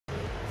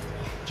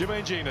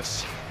Jermaine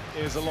Genus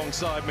is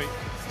alongside me,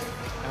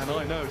 and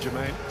I know,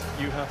 Jermaine,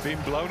 you have been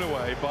blown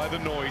away by the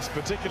noise,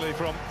 particularly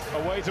from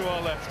away to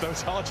our left.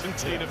 Those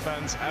Argentina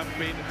fans have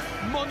been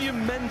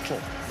monumental.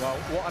 Well,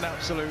 what an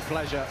absolute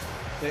pleasure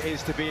it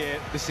is to be here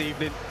this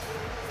evening.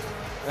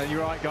 And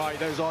you're right, Guy,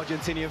 those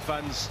Argentinian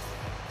fans,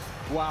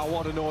 wow,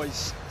 what a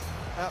noise.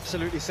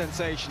 Absolutely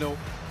sensational.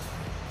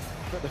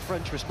 But the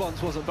French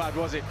response wasn't bad,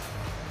 was it?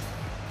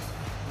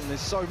 And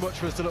there's so much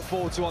for us to look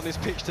forward to on this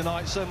pitch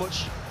tonight, so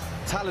much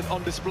talent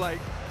on display.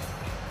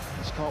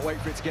 Just can't wait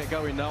for it to get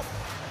going now.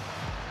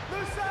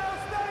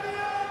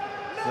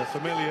 The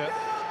familiar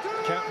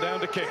countdown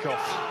to kickoff.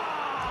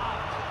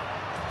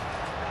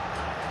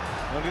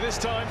 Only this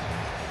time,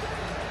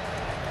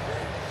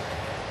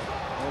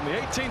 on the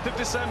 18th of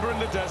December in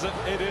the desert,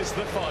 it is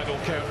the final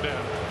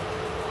countdown.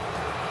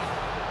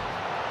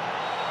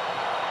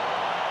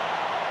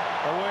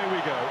 Away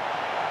we go.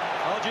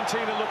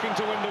 Argentina looking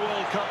to win the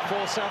World Cup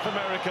for South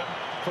America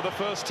for the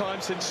first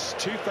time since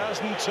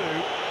 2002.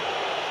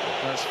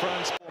 As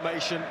France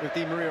Formation with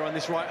Di Maria on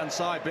this right-hand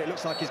side, but it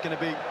looks like he's going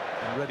to be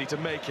ready to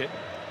make it,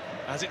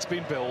 as it's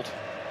been billed,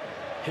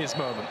 his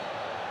moment.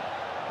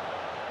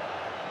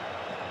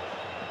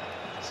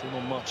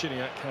 Simon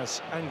Marciniak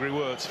has angry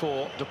words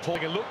for De Paul.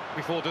 A look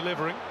before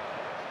delivering.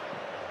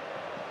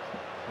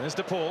 There's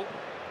De Paul.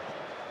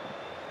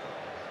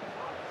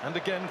 And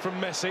again from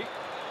Messi.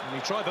 And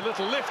he tried the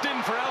little lift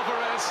in for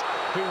Alvarez,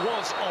 who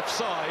was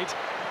offside.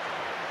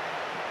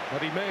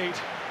 But he made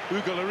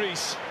Hugo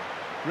Lloris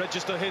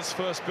register his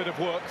first bit of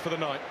work for the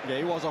night. Yeah,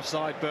 he was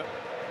offside, but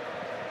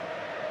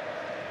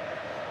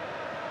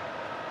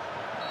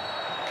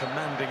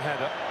commanding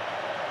header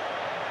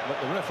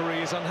that the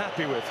referee is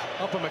unhappy with.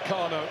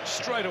 Upamecano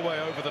straight away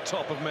over the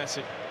top of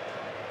Messi.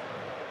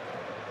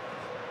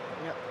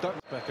 Yeah,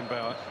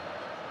 Beckenbauer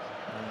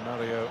and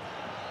Mario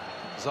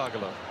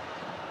Zagallo.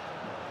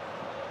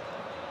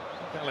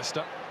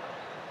 Alistair.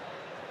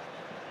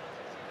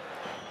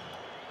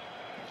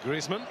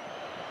 Griezmann.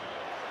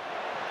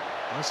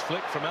 Nice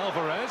flick from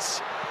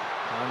Alvarez.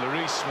 And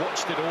Lloris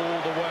watched it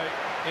all the way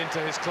into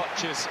his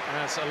clutches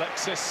as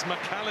Alexis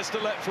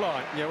McAllister let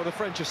fly. Yeah, well, the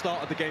French have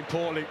started the game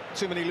poorly.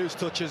 Too many loose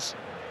touches.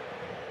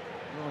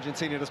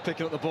 Argentina just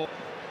picking up the ball.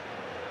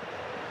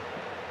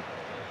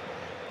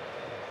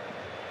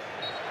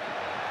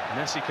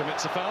 Messi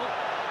commits a foul.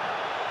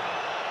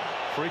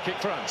 Free kick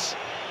France.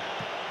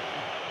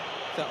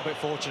 Felt a bit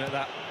fortunate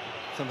that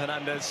from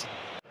Hernandez.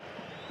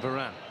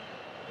 Varane.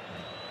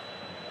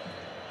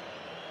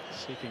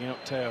 Seeking out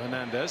Theo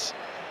Hernandez.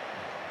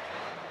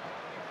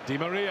 Di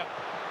Maria.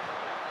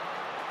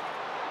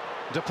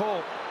 De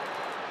Paul.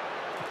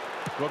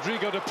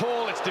 Rodrigo De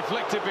Paul, it's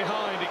deflected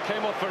behind. It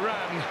came off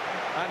Varane,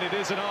 and it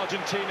is an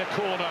Argentina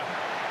corner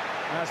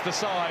as the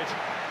side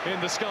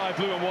in the sky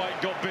blue and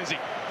white got busy.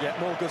 Yeah,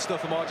 more good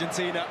stuff from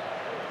Argentina.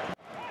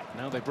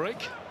 Now they break.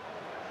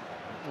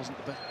 That wasn't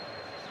the best.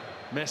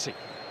 Messi.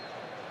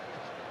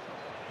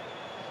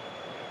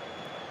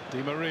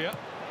 Di Maria.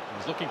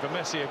 He's looking for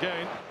Messi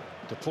again.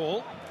 De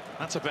Paul.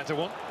 That's a better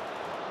one.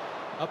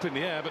 Up in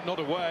the air, but not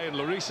away, and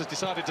Lloris has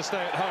decided to stay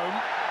at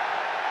home.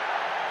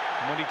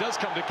 And when he does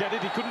come to get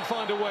it, he couldn't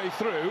find a way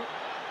through,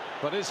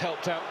 but is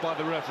helped out by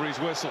the referee's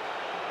whistle.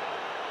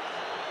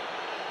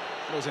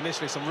 There was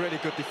initially some really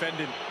good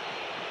defending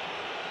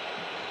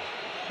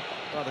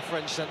by the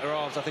French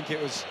centre-halves. I think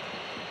it was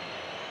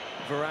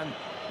Varane.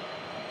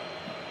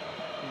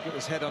 He got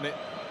his head on it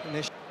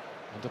initially.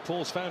 And De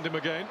Paul's found him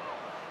again.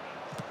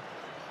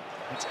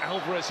 It's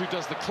Alvarez who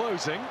does the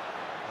closing,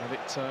 and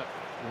it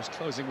was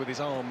closing with his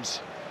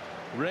arms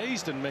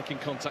raised and making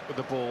contact with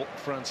the ball.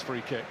 France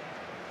free kick.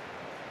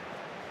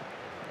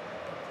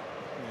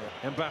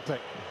 Yeah. Mbappe.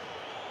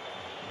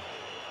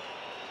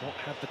 Not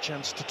had the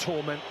chance to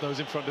torment those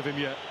in front of him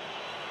yet.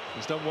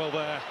 He's done well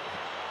there.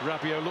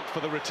 Rabiot looked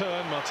for the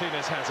return.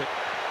 Martinez has it.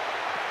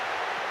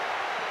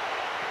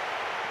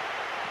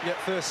 Yeah,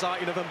 first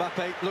sighting of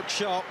Mbappe, looked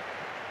sharp.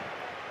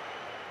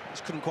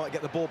 Just couldn't quite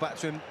get the ball back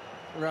to him.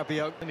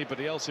 Rabiot.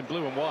 Anybody else in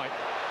blue and white.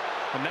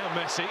 And now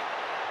Messi.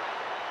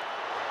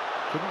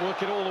 Couldn't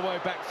work it all the way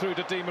back through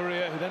to Di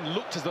Maria, who then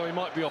looked as though he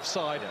might be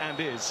offside, and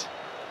is.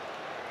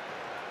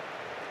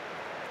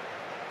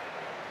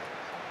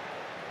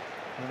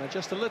 And they're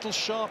just a little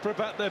sharper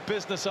about their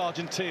business,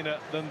 Argentina,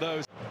 than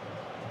those.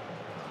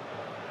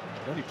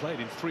 He only played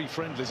in 3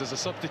 friendlies as a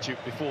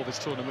substitute before this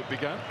tournament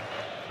began.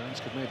 France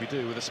could maybe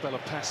do with a spell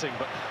of passing,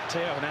 but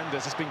Theo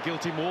Hernandez has been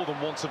guilty more than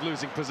once of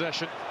losing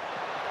possession.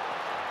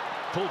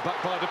 Pulled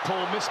back by De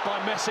Paul, missed by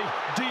Messi.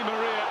 Di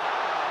Maria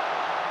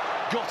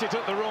got it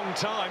at the wrong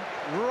time,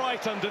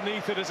 right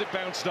underneath it as it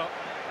bounced up.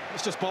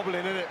 It's just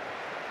bobbling, isn't it?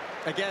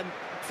 Again,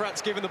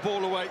 France giving the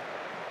ball away.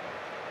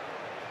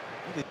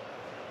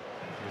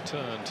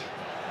 Returned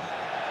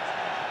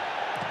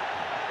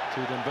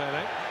to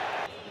Dembele.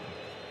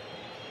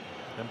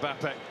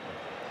 Mbappe.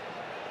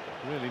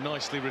 Really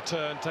nicely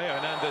returned. Theo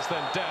Hernandez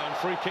then down.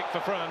 Free kick for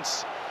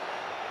France.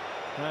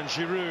 And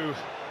Giroud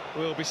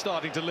will be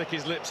starting to lick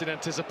his lips in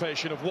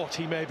anticipation of what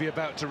he may be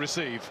about to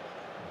receive.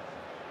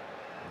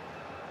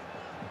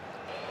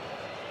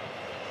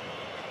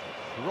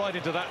 right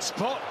into that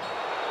spot.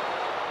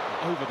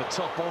 Over the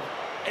top of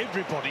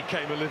everybody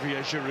came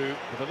Olivier Giroud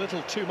with a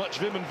little too much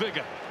vim and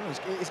vigour.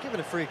 Well, he's given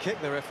a free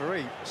kick, the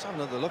referee. Let's have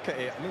another look at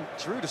it. I mean,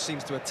 Giroud just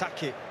seems to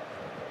attack it.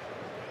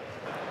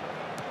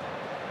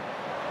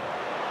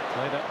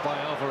 Played up by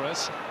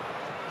Alvarez.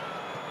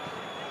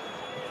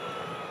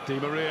 Di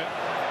Maria.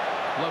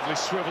 Lovely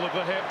swivel of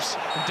the hips.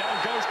 And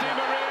down goes Di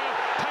Maria.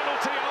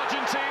 Penalty,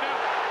 Argentina.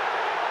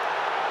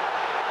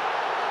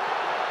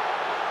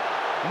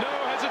 No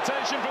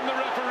hesitation from the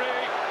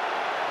referee.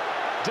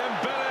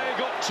 Dembele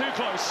got too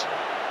close.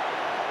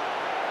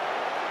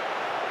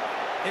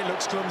 It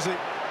looks clumsy,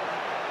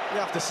 you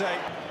have to say.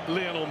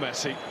 Lionel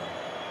Messi.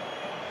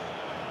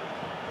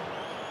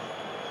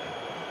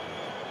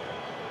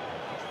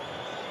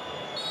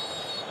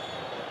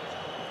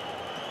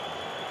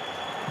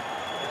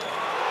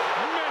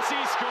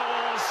 Messi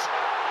scores.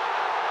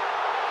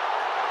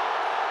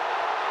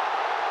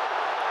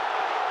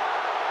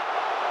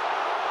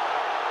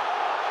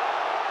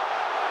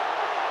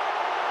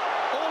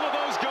 All of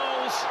those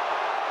goals,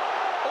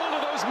 all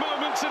of those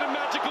moments in a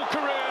magical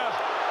career.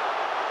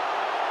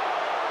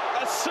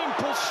 A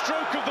simple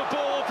stroke of the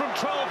ball from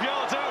 12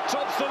 yards out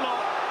tops the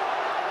lot.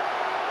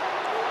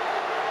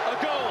 A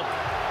goal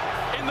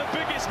in the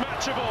biggest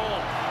match of all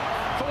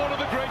for one of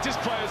the greatest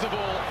players of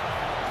all.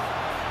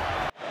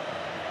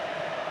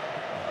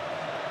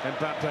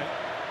 Mbappe,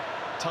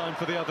 time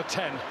for the other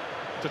 10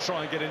 to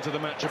try and get into the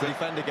match. To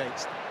defend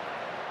against.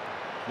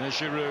 There's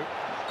Giroud.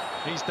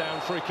 He's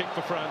down, free kick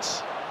for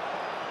France.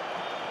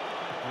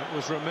 It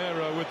was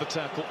Romero with the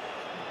tackle.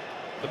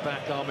 The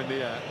back arm in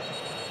the air.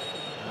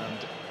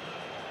 And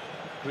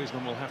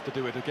Griezmann will have to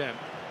do it again.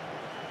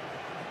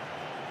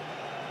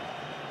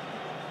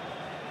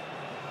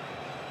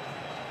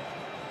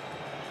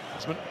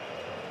 Griezmann.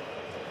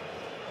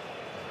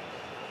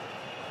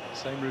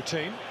 Same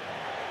routine.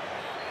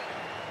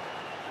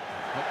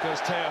 Up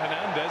goes Theo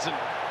Hernandez, and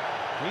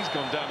he's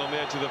gone down on the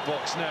edge of the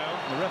box now.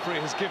 The referee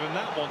has given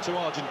that one to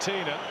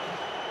Argentina,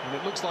 and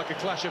it looks like a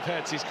clash of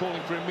heads. He's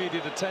calling for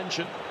immediate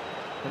attention.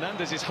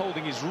 Hernandez is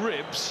holding his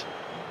ribs.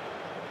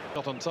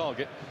 Not on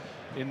target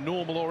in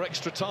normal or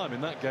extra time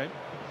in that game.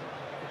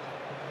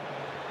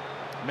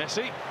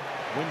 Messi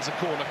wins a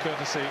corner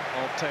courtesy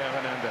of Theo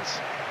Hernandez.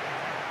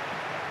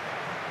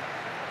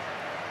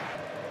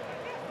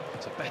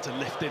 It's a better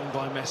lift in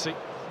by Messi.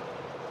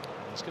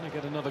 He's going to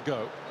get another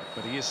go,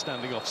 but he is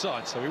standing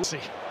offside, so we will see.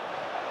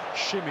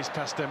 Shimmies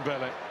past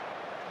Dembele.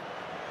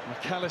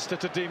 McAllister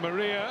to Di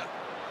Maria.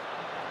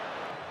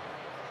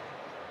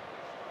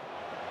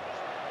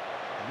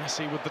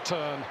 Messi with the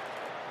turn.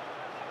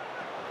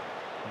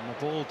 And the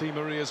ball Di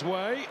Maria's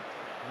way.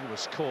 He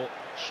was caught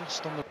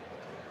just on the...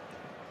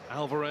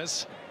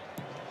 Alvarez.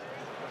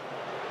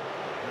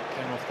 That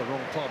came off the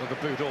wrong part of the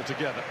boot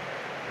altogether.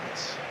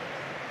 It's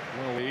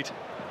well lead.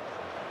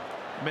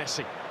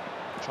 Messi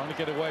trying to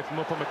get away from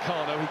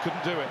Upamecano. He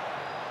couldn't do it.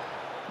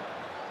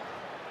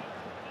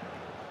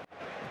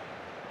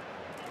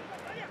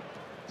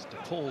 It's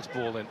DePaul's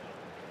ball in.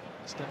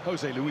 It's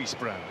Jose Luis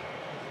Brown.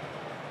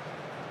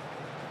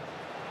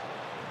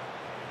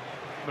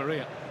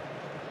 Maria.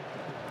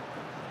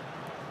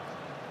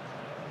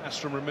 Pass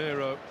from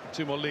Romero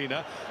to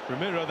Molina.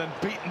 Romero then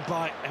beaten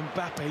by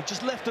Mbappe.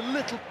 Just left a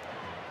little.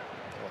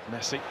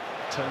 Messi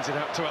turns it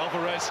out to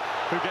Alvarez,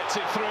 who gets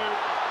it through.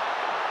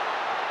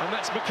 And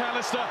that's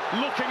McAllister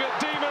looking at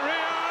Di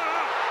Maria.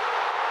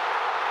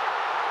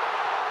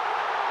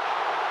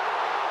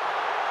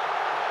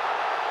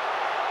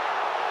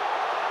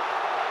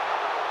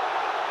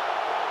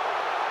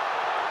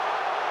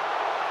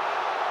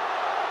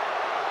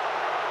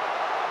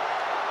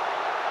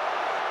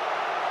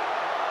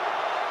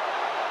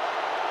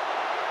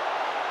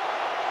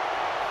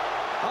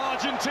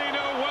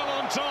 Argentina well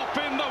on top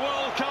in the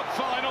World Cup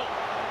final.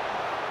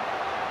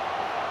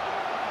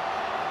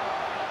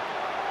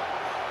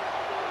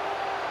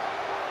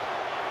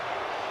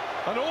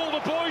 And all the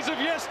boys of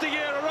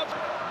yesteryear are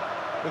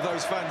up. With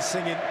those fans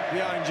singing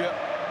behind you.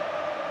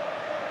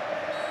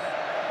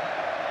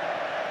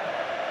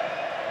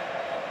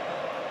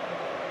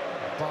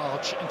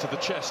 Barge into the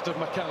chest of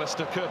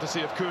McAllister,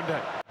 courtesy of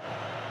Koundé.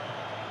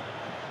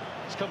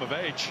 He's come of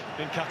age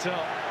in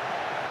Qatar,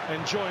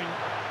 enjoying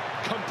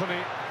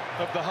company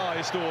of the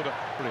highest order.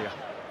 He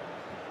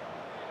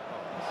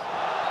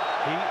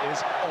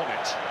is on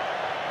it.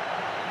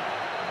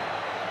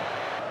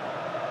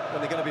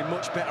 When they're going to be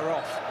much better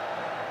off.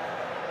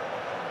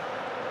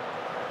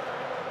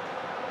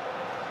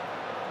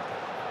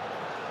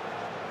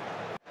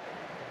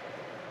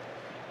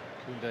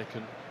 Koundé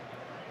can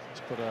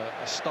just put a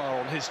star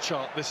on his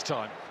chart this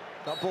time.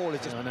 That ball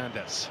is just...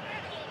 Hernandez.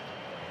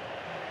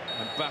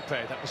 And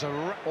Mbappe, that was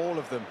a... All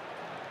of them.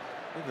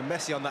 Even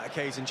Messi on that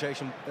occasion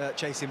chasing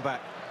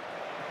back.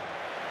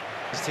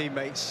 His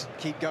teammates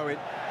keep going.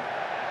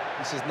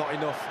 This is not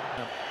enough.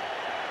 No.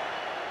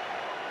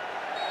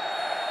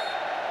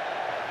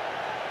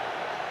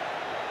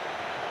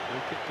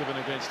 Free kick given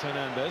against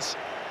Hernandez.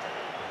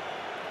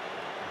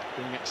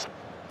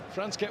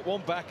 France get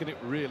one back, and it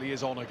really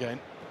is on again.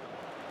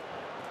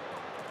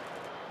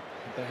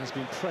 There has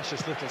been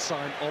precious little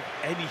sign of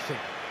anything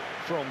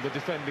from the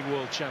defending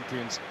world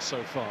champions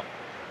so far.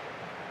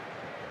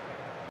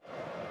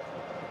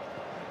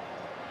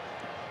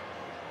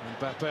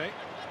 Mbappe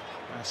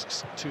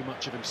asks too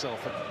much of himself.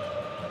 I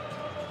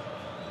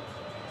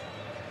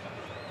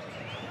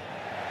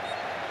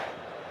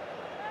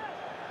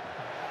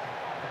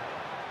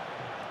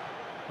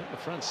think the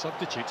France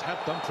substitutes have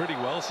done pretty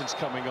well since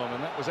coming on,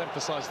 and that was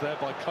emphasised there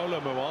by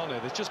Kolo Muani.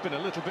 There's just been a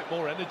little bit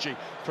more energy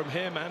from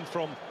him and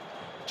from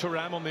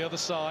Thuram on the other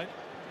side.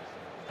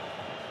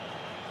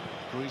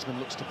 Griezmann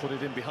looks to put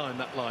it in behind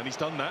that line. He's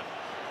done that,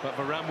 but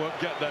Varane won't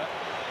get there,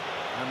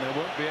 and there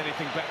won't be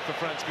anything back for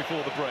France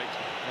before the break.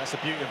 That's the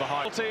beauty of a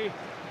high.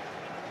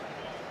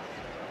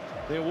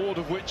 The award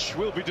of which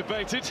will be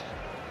debated.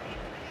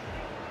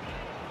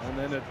 And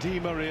then a Di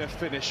Maria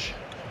finish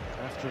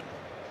after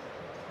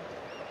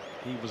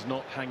he was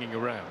not hanging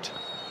around.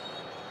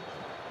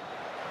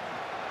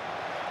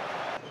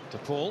 De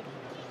Paul.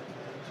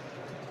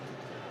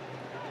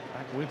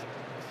 Back with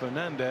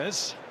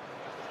Fernandez.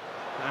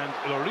 And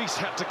Lloris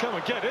had to come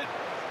and get it.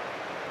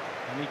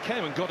 And he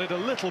came and got it a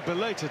little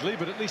belatedly,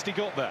 but at least he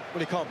got there. Well,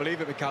 he can't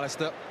believe it,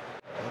 McAllister.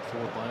 Led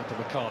forward by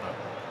Upamecano.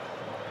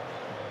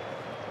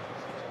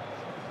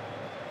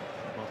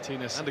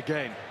 Martinez, and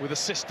again with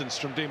assistance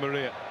from Di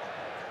Maria.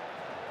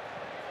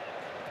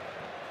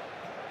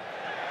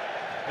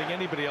 I think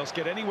anybody else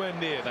get anywhere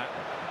near that.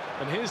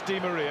 And here's Di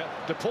Maria.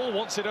 De Paul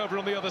wants it over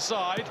on the other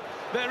side.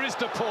 There is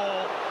De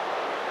Paul.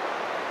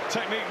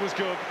 Technique was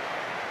good.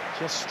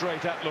 Just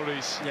straight at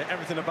Lloris. Yeah,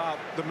 everything about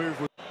the move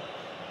was...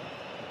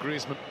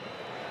 Griezmann.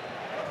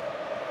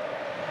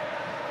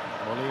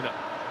 Molina.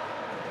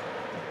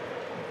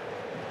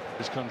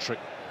 His country.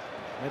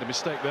 Made a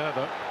mistake there,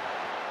 though.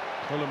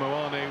 Kolo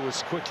Muani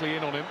was quickly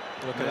in on him.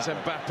 Look There's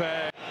at that.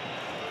 Mbappe,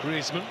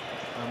 Griezmann,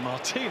 and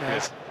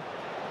Martinez.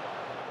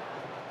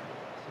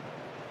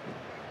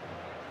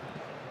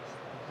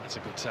 That's a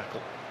good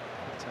tackle.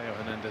 Theo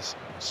Hernandez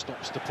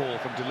stops De Paul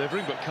from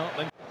delivering, but can't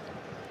then.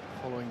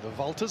 Following the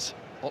Walters,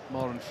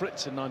 Otmar and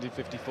Fritz in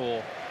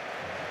 1954,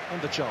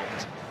 and the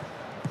Charlton.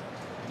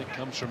 And it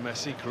comes from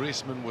Messi.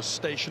 Griezmann was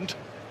stationed.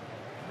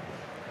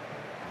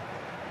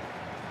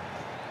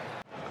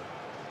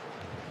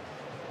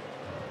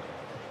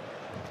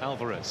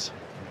 Alvarez.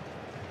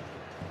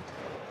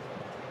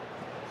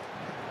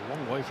 A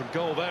long way from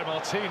goal there,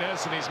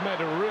 Martinez, and he's made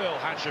a real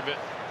hash of it.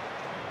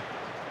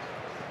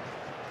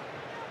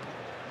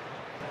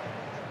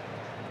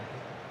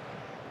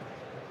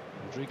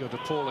 Rodrigo De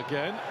Paul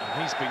again,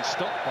 and he's been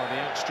stopped by the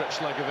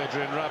outstretched leg of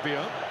Adrien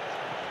Rabiot,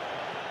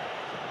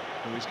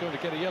 who is going to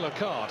get a yellow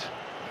card.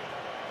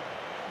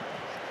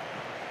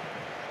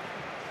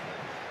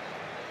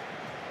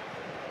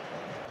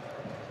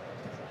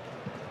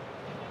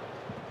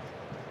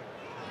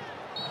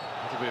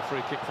 It'll be a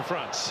free kick for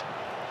France.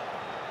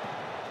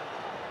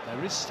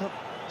 There is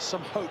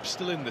some hope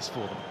still in this for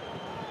them.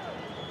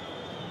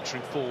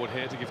 Entering forward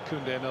here to give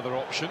Koundé another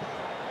option.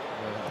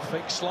 A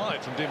fake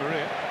slide from Di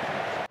Maria.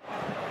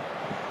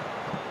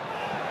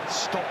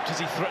 Stopped as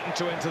he threatened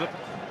to enter the...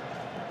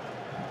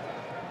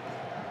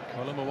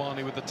 Kolo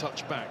Muani with the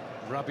touch back.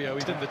 Rabiot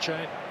is in the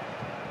chain.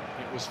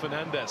 It was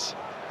Fernandez.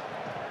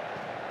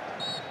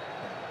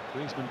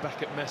 Griezmann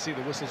back at Messi.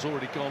 The whistle's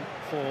already gone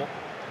for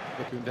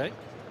the Koundé.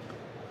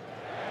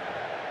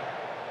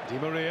 Di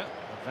Maria.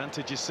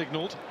 Advantage is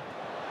signalled.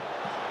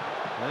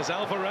 There's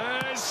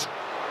Alvarez.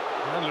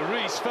 And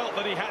Lloris felt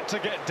that he had to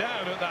get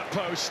down at that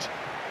post.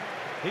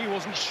 He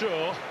wasn't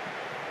sure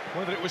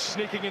whether it was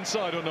sneaking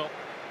inside or not.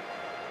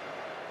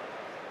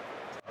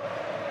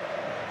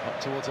 Up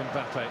towards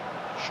Mbappe,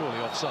 surely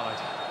offside,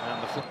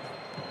 and the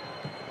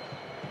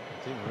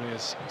Di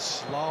Maria's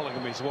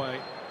slaloming his way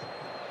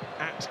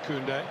at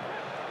Koundé.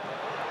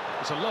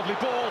 It's a lovely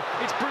ball,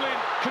 it's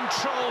brilliant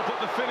control, but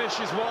the finish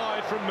is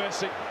wide from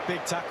Messi.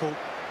 Big tackle,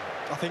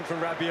 I think,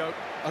 from Rabiot.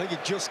 I think he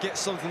just gets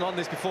something on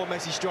this before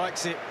Messi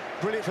strikes it.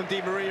 Brilliant from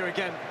Di Maria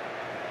again.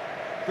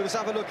 But let's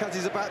have a look as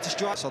he's about to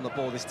strike on the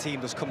ball. This team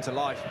does come to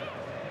life.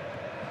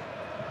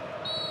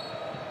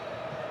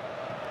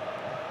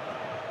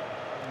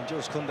 And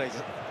Jules Koundé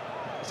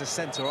is a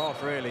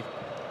centre-half, really,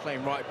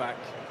 playing right back.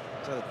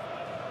 He's had a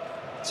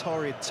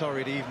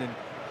torrid evening.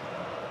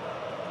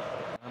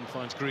 And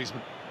finds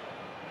Griezmann.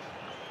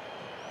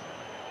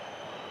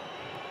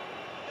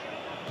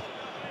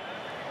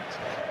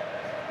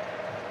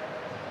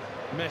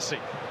 Messi,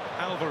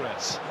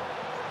 Alvarez.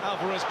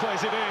 Alvarez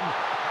plays it in.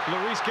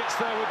 Lloris gets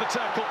there with the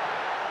tackle.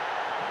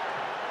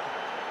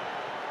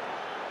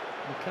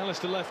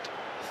 McAllister left,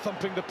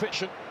 thumping the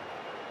pitch.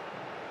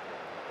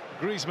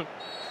 Griezmann.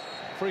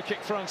 Free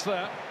kick France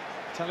there.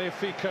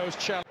 Tagliafico's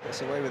challenge.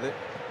 Gets away with it.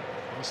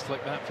 Nice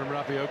flick that from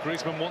Rabiot.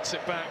 Griezmann wants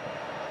it back.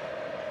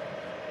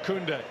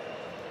 Koundé.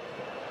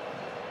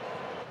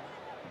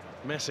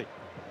 Messi.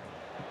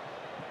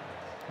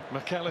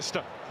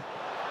 McAllister.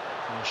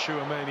 And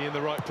Chouameni in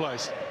the right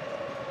place.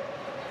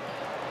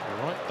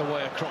 Right the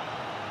way across.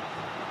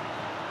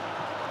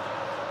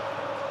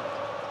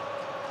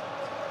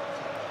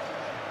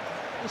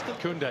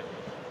 Koundé.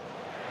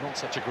 Not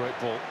such a great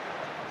ball.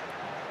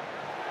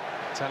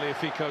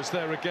 Tagliafico's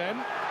there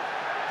again,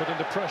 put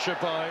under pressure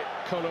by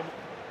Colom.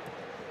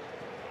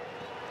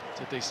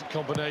 It's a decent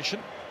combination.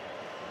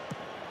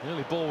 The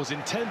early ball was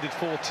intended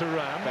for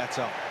Thuram.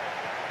 Better.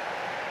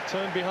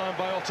 Turned behind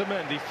by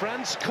Otamendi.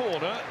 France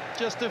corner,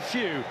 just a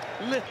few.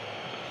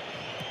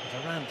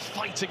 Varane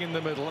fighting in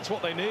the middle, that's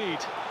what they need.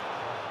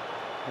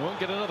 They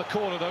won't get another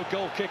corner though,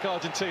 goal kick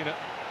Argentina.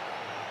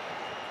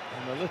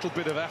 And a little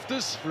bit of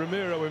afters,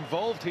 Ramiro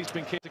involved, he's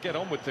been keen to get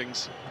on with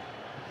things.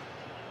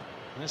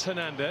 There's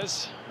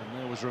Hernandez, and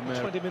there was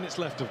Romero. 20 minutes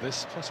left of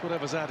this, plus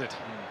whatever's added.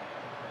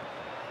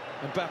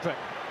 Mbappe.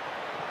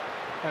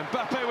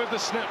 Mbappe with the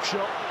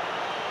snapshot.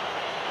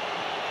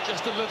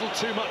 Just a little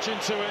too much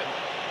into it.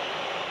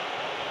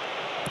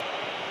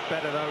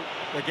 Better though,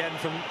 again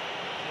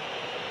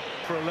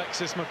for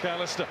Alexis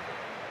McAllister.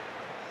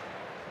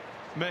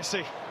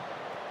 Messi.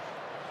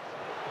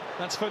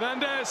 That's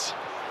Fernandez.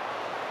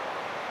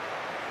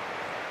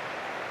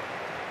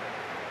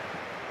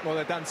 Well,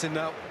 they're dancing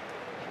now.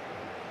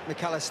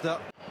 McAllister.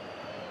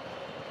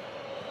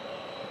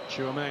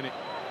 Tchouaméni.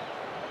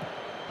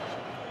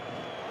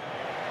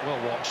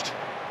 Well watched.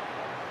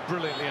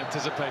 Brilliantly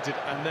anticipated,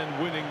 and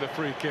then winning the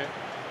free kick.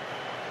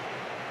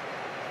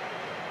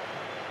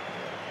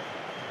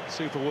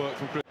 Super work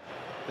from Chris.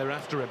 They're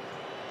after him.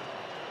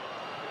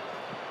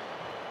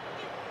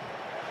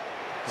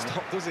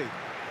 Stop, does he?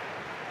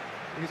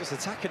 He was just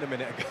attacking a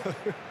minute ago.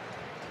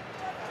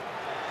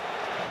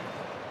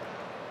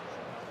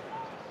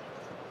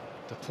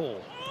 De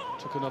Paul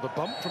took another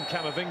bump from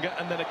Camavinga,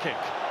 and then a kick.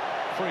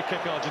 Free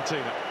kick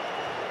Argentina.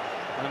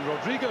 And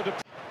Rodrigo de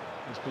Paul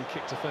has been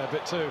kicked a fair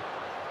bit too.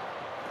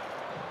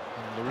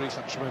 And Lloris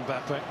from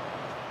Mbappe.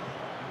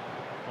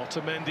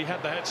 Otamendi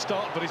had the head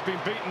start, but he's been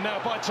beaten now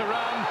by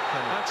Thuram.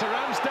 And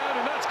Thuram's down,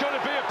 and that's going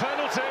to be a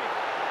penalty.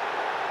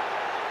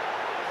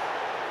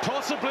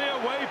 Possibly a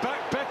way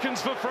back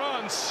beckons for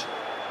France.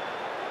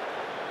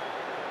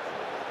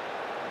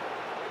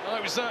 Oh,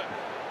 it was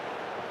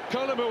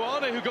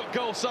Colom who got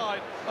goal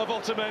side of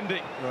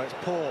Otamendi. Right, it's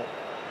Paul.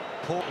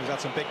 Paul, who's had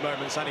some big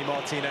moments. Annie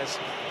Martinez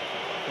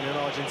in an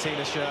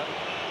Argentina shirt.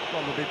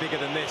 One will be bigger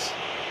than this.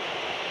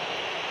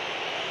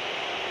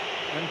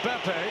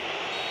 Mbappe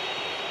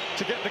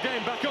to get the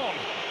game back on.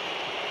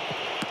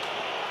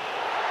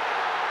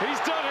 He's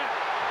done it.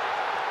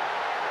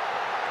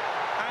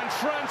 And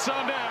France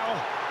are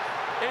now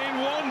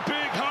in one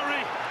big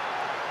hurry.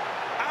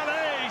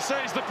 Allez,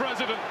 says the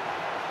president.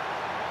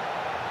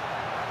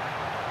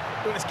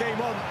 Well, it's game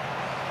on.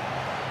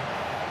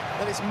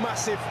 And it's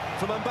massive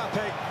from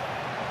Mbappe.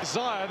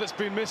 Desire that's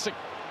been missing.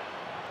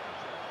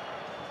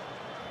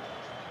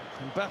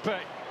 Mbappe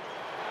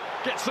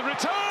gets the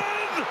return!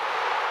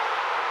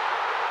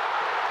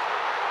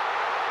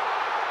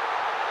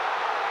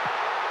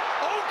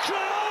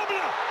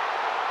 Incroyable!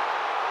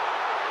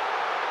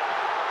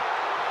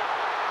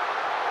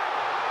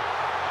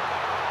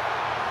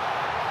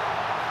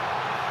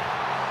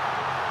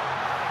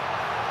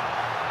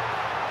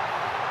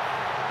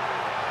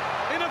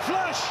 In a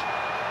flash,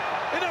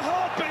 in a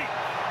heartbeat,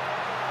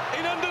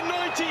 in under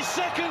 90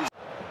 seconds.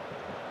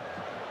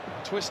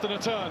 Twist and a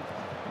turn.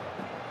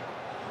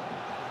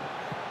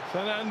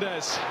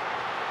 Fernandez.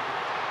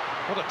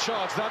 What a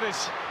charge that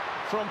is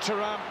from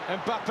Thuram.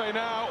 Mbappe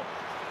now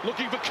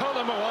looking for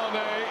Colom,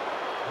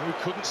 who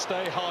couldn't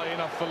stay high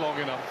enough for long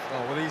enough.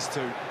 Oh, well, these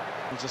two.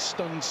 There's a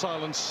stunned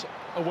silence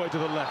away to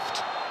the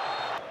left.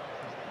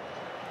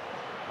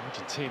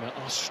 Argentina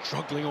are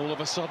struggling all of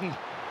a sudden.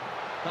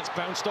 That's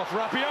bounced off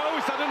Rabiot.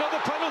 Is that another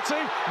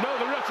penalty? No,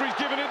 the referee's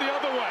given it the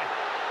other way.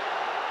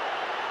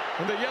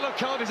 And the yellow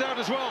card is out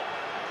as well.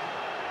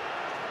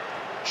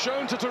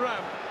 Shown to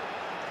Thuram.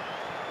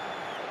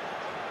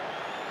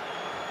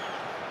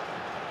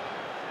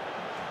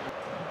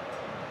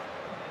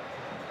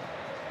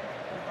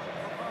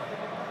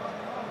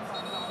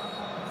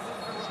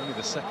 It's only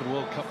the second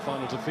World Cup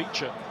final to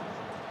feature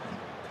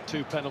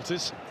 2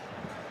 penalties.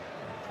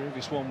 The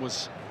previous one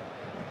was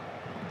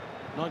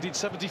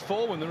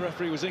 1974 when the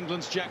referee was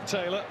England's Jack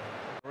Taylor.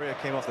 Maria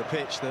came off the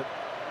pitch, that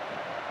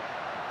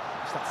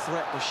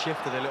threat was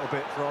shifted a little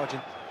bit for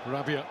Argentina.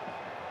 Rabiot.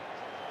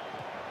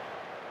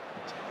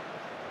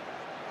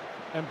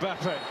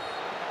 Mbappe.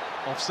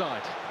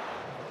 Offside.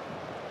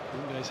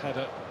 Bunde's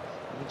header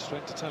went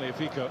straight to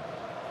Tagliafico.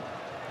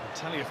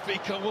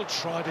 Tagliafico will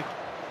try to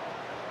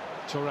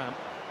Thuram.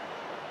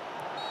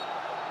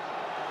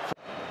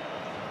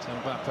 It's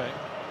Mbappe.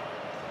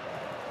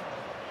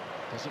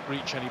 Doesn't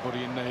reach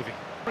anybody in Navy.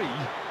 3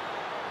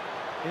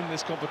 in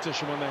this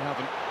competition when they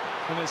haven't.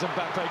 And there's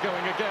Mbappe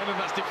going again, and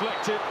that's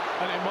deflected.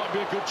 And it might be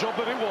a good job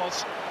that it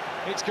was.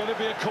 It's going to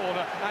be a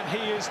corner, and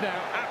he is now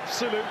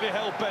absolutely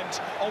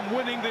hell-bent on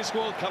winning this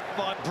World Cup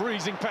fight.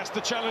 Breezing past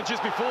the challenges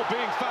before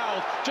being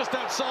fouled just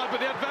outside, but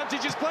the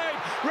advantage is played.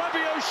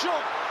 Rabiot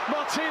shot.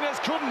 Martinez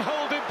couldn't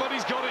hold it, but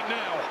he's got it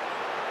now.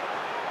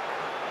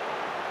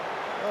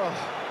 Oh,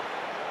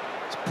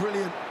 it's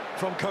brilliant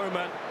from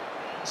Coman.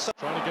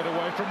 Trying to get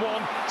away from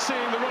one,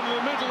 seeing the run in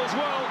the middle as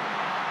well.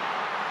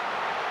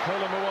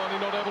 Colom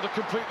not able to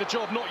complete the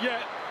job, not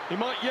yet. He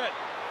might yet.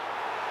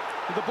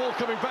 With the ball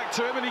coming back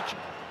to him, and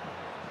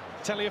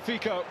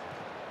Tagliafico.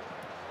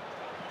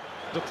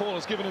 De Paul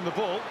has given him the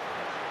ball.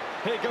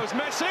 Here goes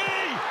Messi!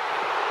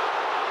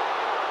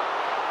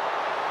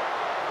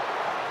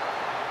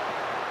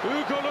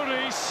 Hugo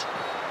Lloris,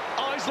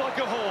 eyes like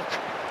a hawk.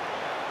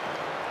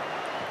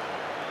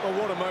 Oh,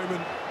 what a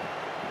moment.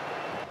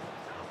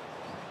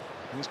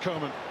 Here's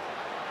Coman.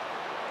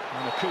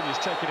 And Acuña's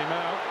taken him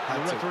out.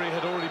 The referee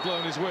had already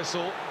blown his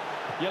whistle.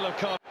 Yellow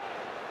card.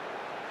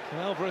 Can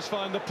Alvarez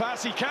find the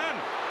pass? He can!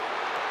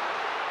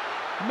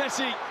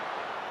 Messi.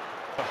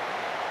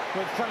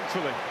 But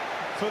thankfully,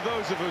 for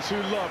those of us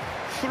who love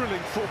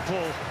thrilling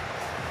football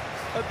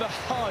at the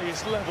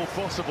highest level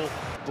possible,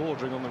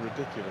 bordering on the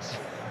ridiculous.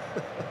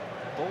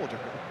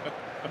 Bordering.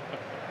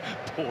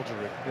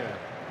 Bordering, yeah.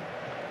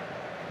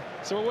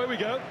 So away we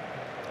go.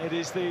 It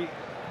is the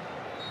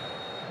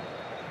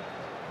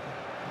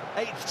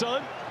 8th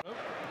time.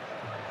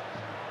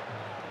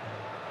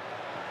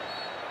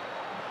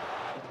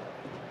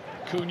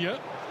 Acuña.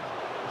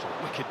 It's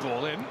a wicked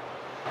ball in.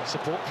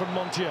 Support from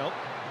Montiel.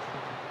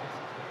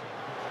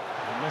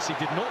 And Messi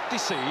did not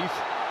deceive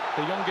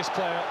the youngest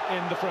player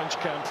in the French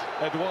camp,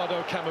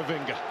 Eduardo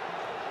Camavinga.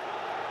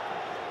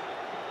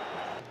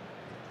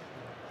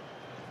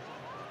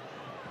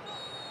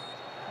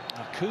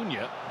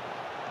 Acuña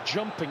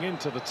jumping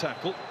into the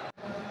tackle.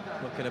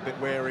 Looking a bit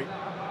wary.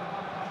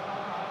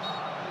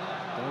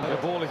 The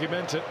ball if he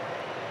meant it.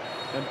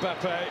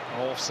 Mbappe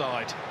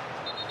offside.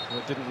 Well,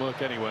 it didn't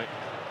work anyway.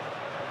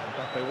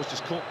 Mbappe was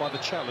just caught by the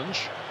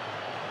challenge.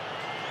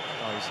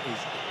 Oh,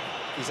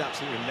 he's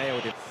absolutely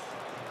nailed it.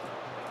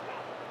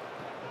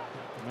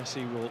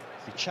 Messi will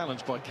be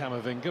challenged by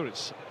Camavinga.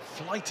 It's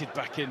flighted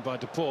back in by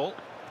De Paul.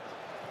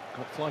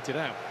 Got flighted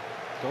out.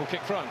 Goal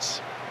kick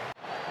France.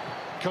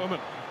 Coman.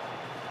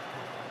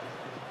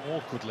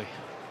 Awkwardly.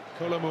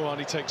 Kolo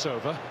Muani takes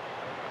over.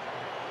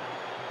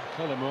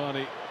 Kolo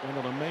Muani went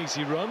on a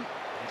mazy run.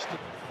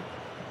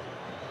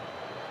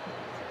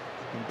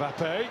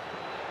 Mbappe.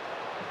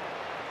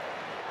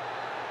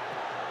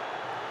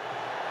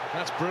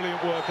 That's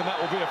brilliant work, and that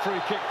will be a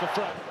free kick for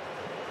France.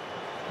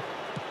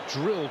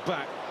 Drilled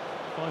back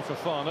by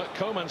Fofana.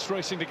 Coman's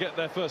racing to get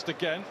there first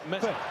again.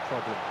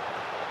 Problem.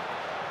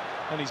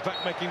 And he's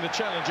back making the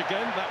challenge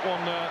again. That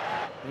one,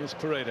 here's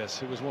Paredes,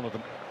 who was one of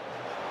them.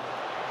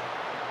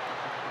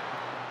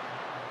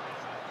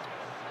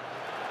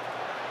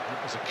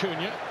 It was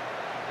Acuña.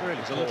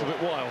 Really, he's a little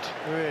bit wild.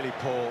 Really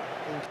poor.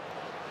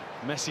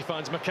 Messi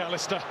finds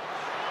McAllister.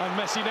 And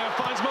Messi now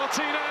finds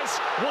Martinez.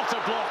 What a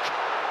block.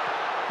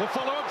 The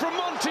follow-up from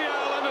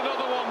Montiel, and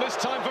another one, this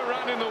time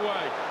Varane in the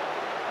way.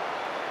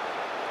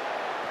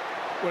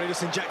 Well, he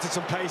just injected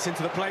some pace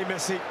into the play,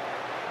 Messi.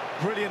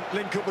 Brilliant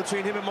link-up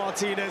between him and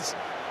Martinez.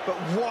 But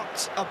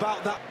what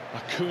about that?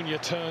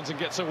 Acuña turns and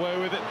gets away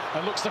with it,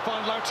 and looks to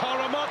find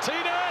Lautaro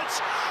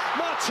Martinez!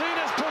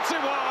 Martinez puts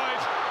it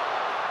wide!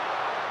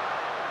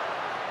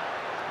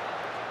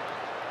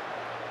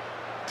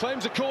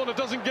 Claims a corner,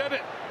 doesn't get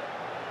it.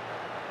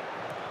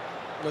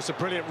 That's a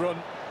brilliant run,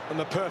 and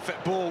the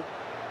perfect ball.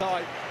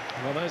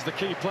 Well, there's the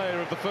key player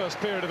of the first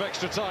period of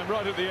extra time,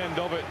 right at the end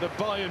of it. The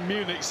Bayern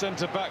Munich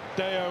centre-back,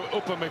 Deo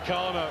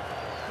Upamecano.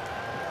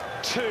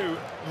 Two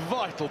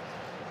vital.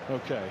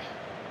 Okay,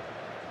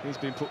 he's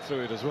been put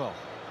through it as well.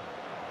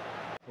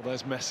 Well,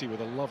 there's Messi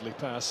with a lovely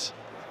pass.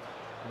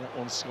 And that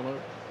one's gone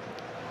over.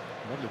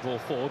 Lovely ball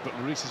forward, but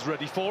Lloris is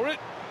ready for it.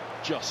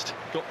 Just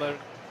got there.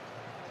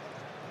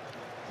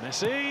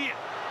 Messi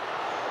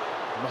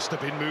must have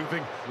been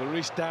moving.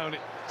 Lloris down,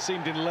 it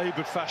seemed in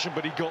laboured fashion,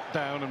 but he got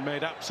down and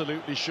made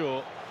absolutely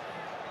sure.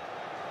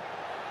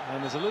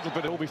 And there's a little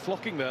bit, it'll be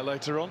flocking there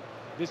later on.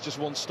 It's just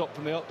one stop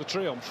from the Arc de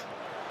Triomphe.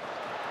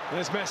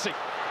 There's Messi.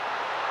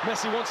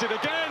 Messi wants it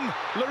again.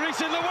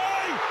 Lloris in the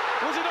way.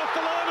 Was it off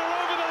the line or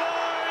over the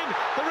line?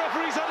 The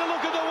referee's had a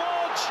look at the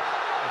watch.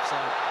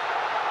 Offside.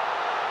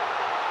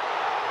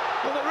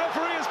 Well, the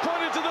referee has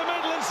pointed to the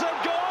middle and said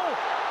goal.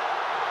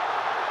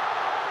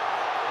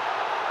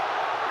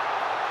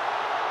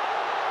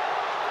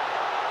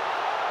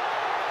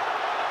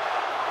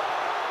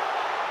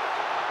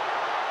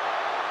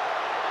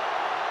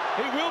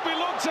 It will be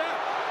looked at,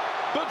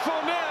 but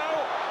for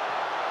now,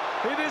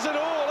 it is an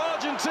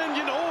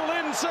all-Argentinian,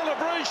 all-in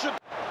celebration.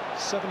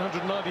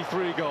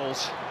 793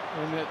 goals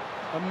in an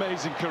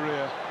amazing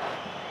career.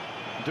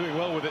 Doing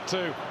well with it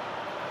too.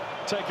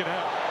 Taken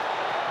out.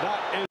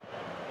 That is...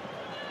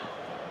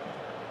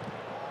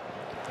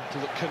 To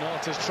the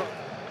Canata's try.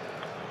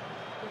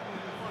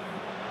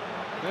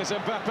 There's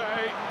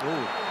Mbappe.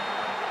 Ooh.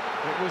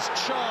 It was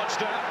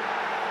charged at.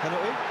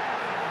 Penalty.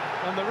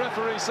 And the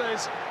referee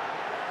says...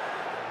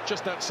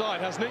 just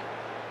outside, hasn't he?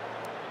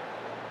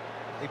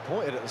 He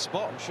pointed at the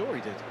spot, I'm sure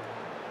he did.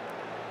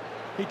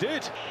 He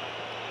did.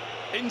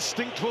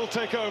 Instinct will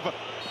take over.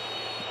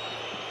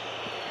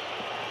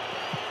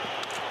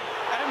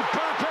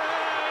 Mbappe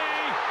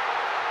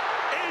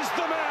is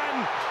the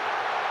man.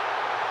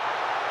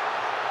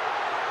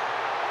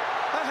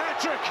 A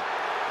hat-trick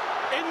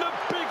in the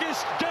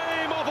biggest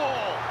game of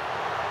all.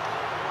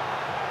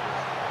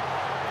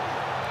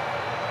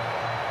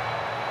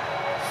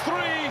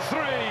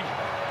 three.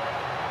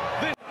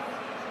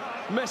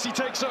 Messi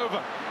takes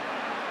over.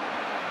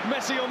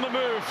 Messi on the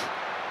move.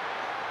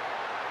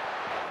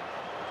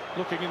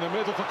 Looking in the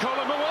middle for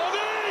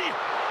Colomboani.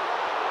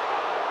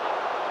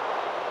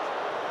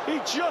 He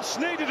just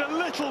needed a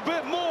little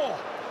bit more.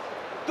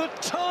 The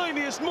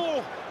tiniest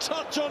more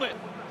touch on it.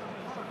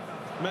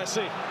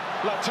 Messi,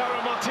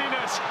 Lautaro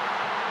Martinez.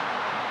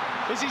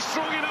 Is he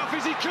strong enough?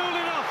 Is he cool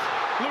enough?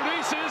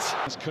 Lloris is.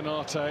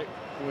 Konate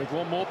with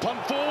one more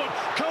punt forward.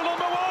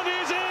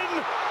 Colomboani is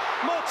in.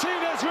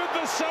 Martinez with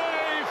the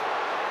save.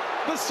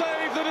 The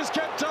save that has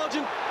kept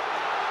Argentina.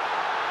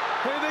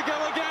 Here they go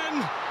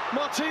again.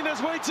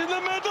 Martinez waits in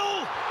the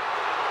middle.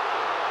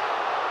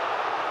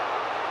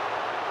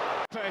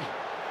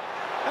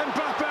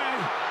 Mbappe.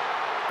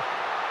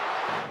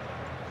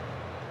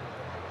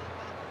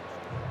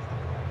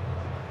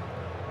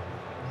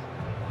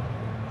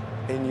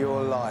 In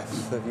your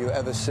life, have you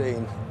ever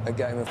seen a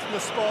game of the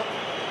spot,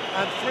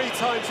 and 3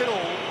 times in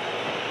all,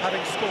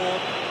 having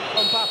scored,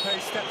 Mbappe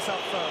steps up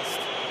first.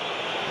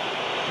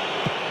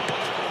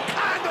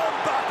 And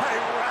Mbappe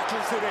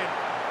rattles it in.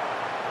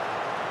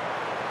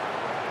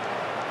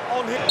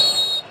 On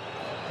his...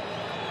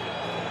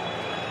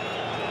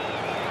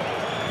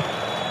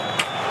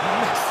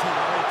 Messi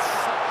made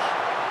such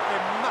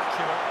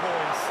immaculate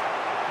poise.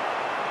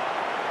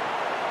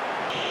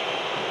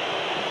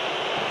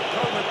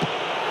 Coleman.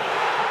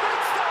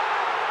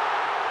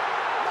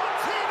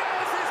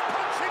 Martinez is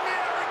punching the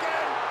air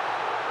again.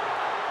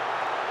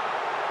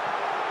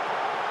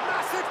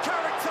 Massive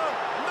character,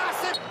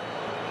 massive.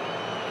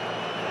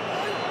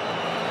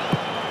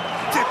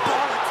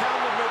 Dybala down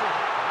the middle.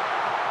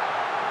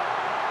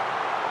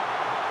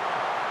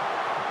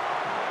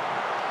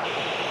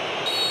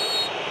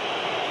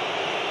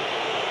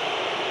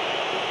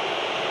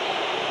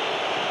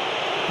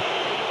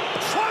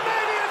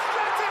 Tremendous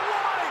threat it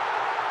wide.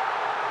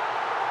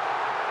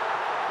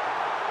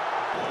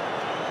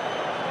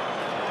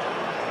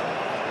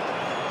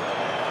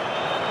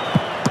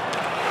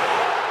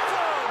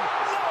 Firm,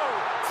 low,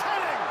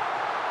 telling.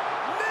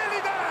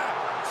 Nearly there.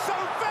 So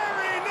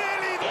very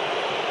nearly there.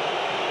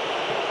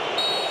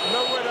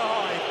 Nowhere to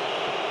hide.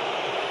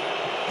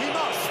 He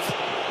must.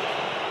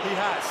 He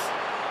has.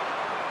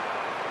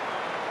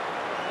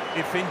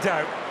 If in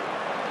doubt,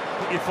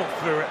 put your foot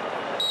through it.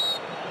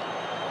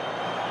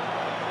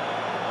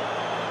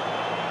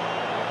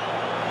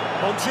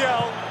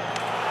 Montiel.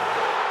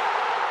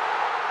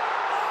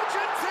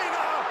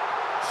 Argentina,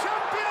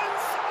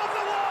 champions of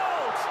the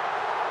world.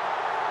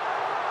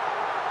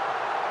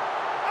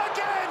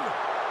 Again,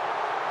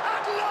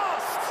 at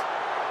last.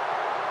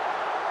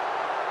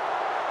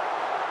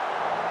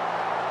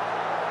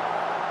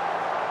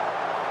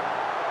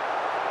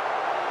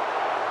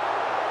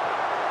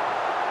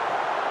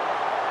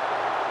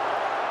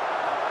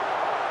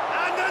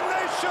 And the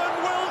nation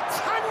will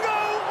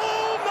tango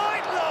all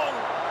night long.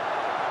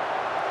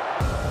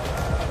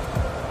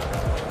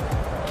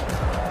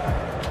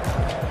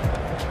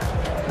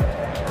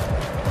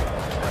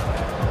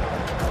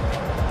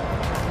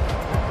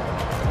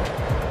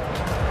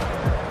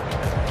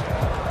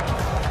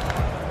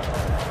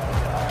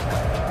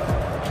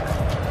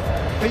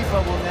 FIFA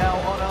will now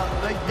honour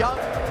the young.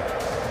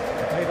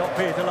 May not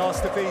be the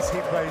last of these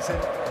he plays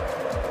in.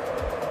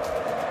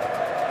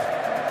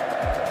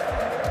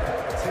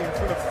 Team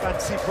full of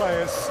fancy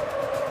players.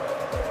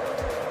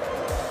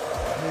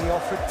 He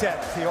offered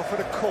depth, he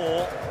offered a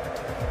core.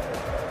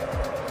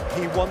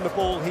 He won the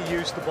ball, he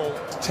used the ball.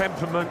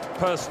 Temperament,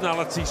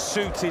 personality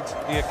suited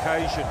the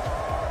occasion.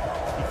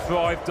 He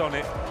thrived on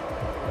it.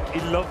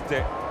 He loved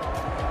it.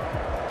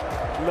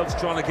 He loves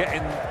trying to get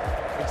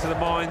into the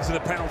minds of the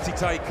penalty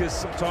takers.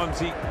 Sometimes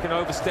he can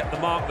overstep the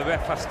mark. The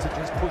ref has to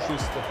just push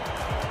us to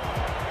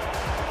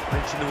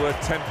mention the word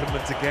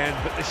temperament again,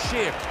 but the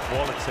sheer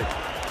quality.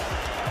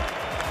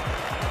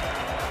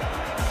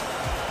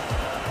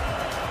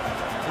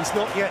 He's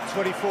not yet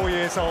 24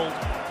 years old.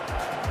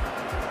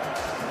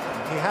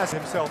 He has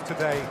himself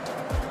today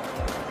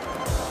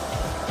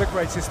the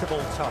greatest of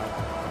all time.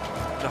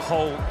 The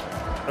whole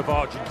of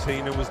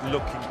Argentina was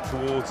looking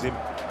towards him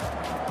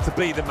to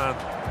be the man,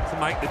 to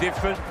make the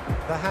difference.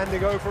 The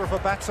handing over of a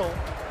baton.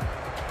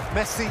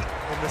 Messi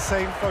in the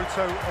same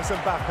photo as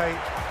Mbappe.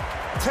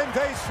 10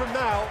 days from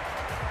now,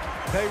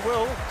 they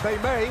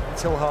may,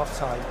 until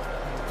half-time.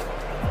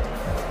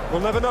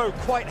 We'll never know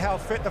quite how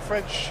fit the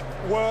French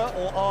were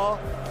or are.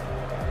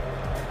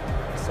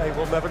 Say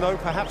we'll never know,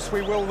 perhaps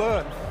we will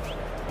learn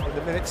in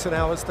the minutes and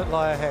hours that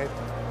lie ahead.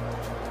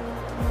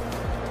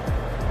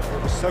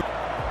 It was so...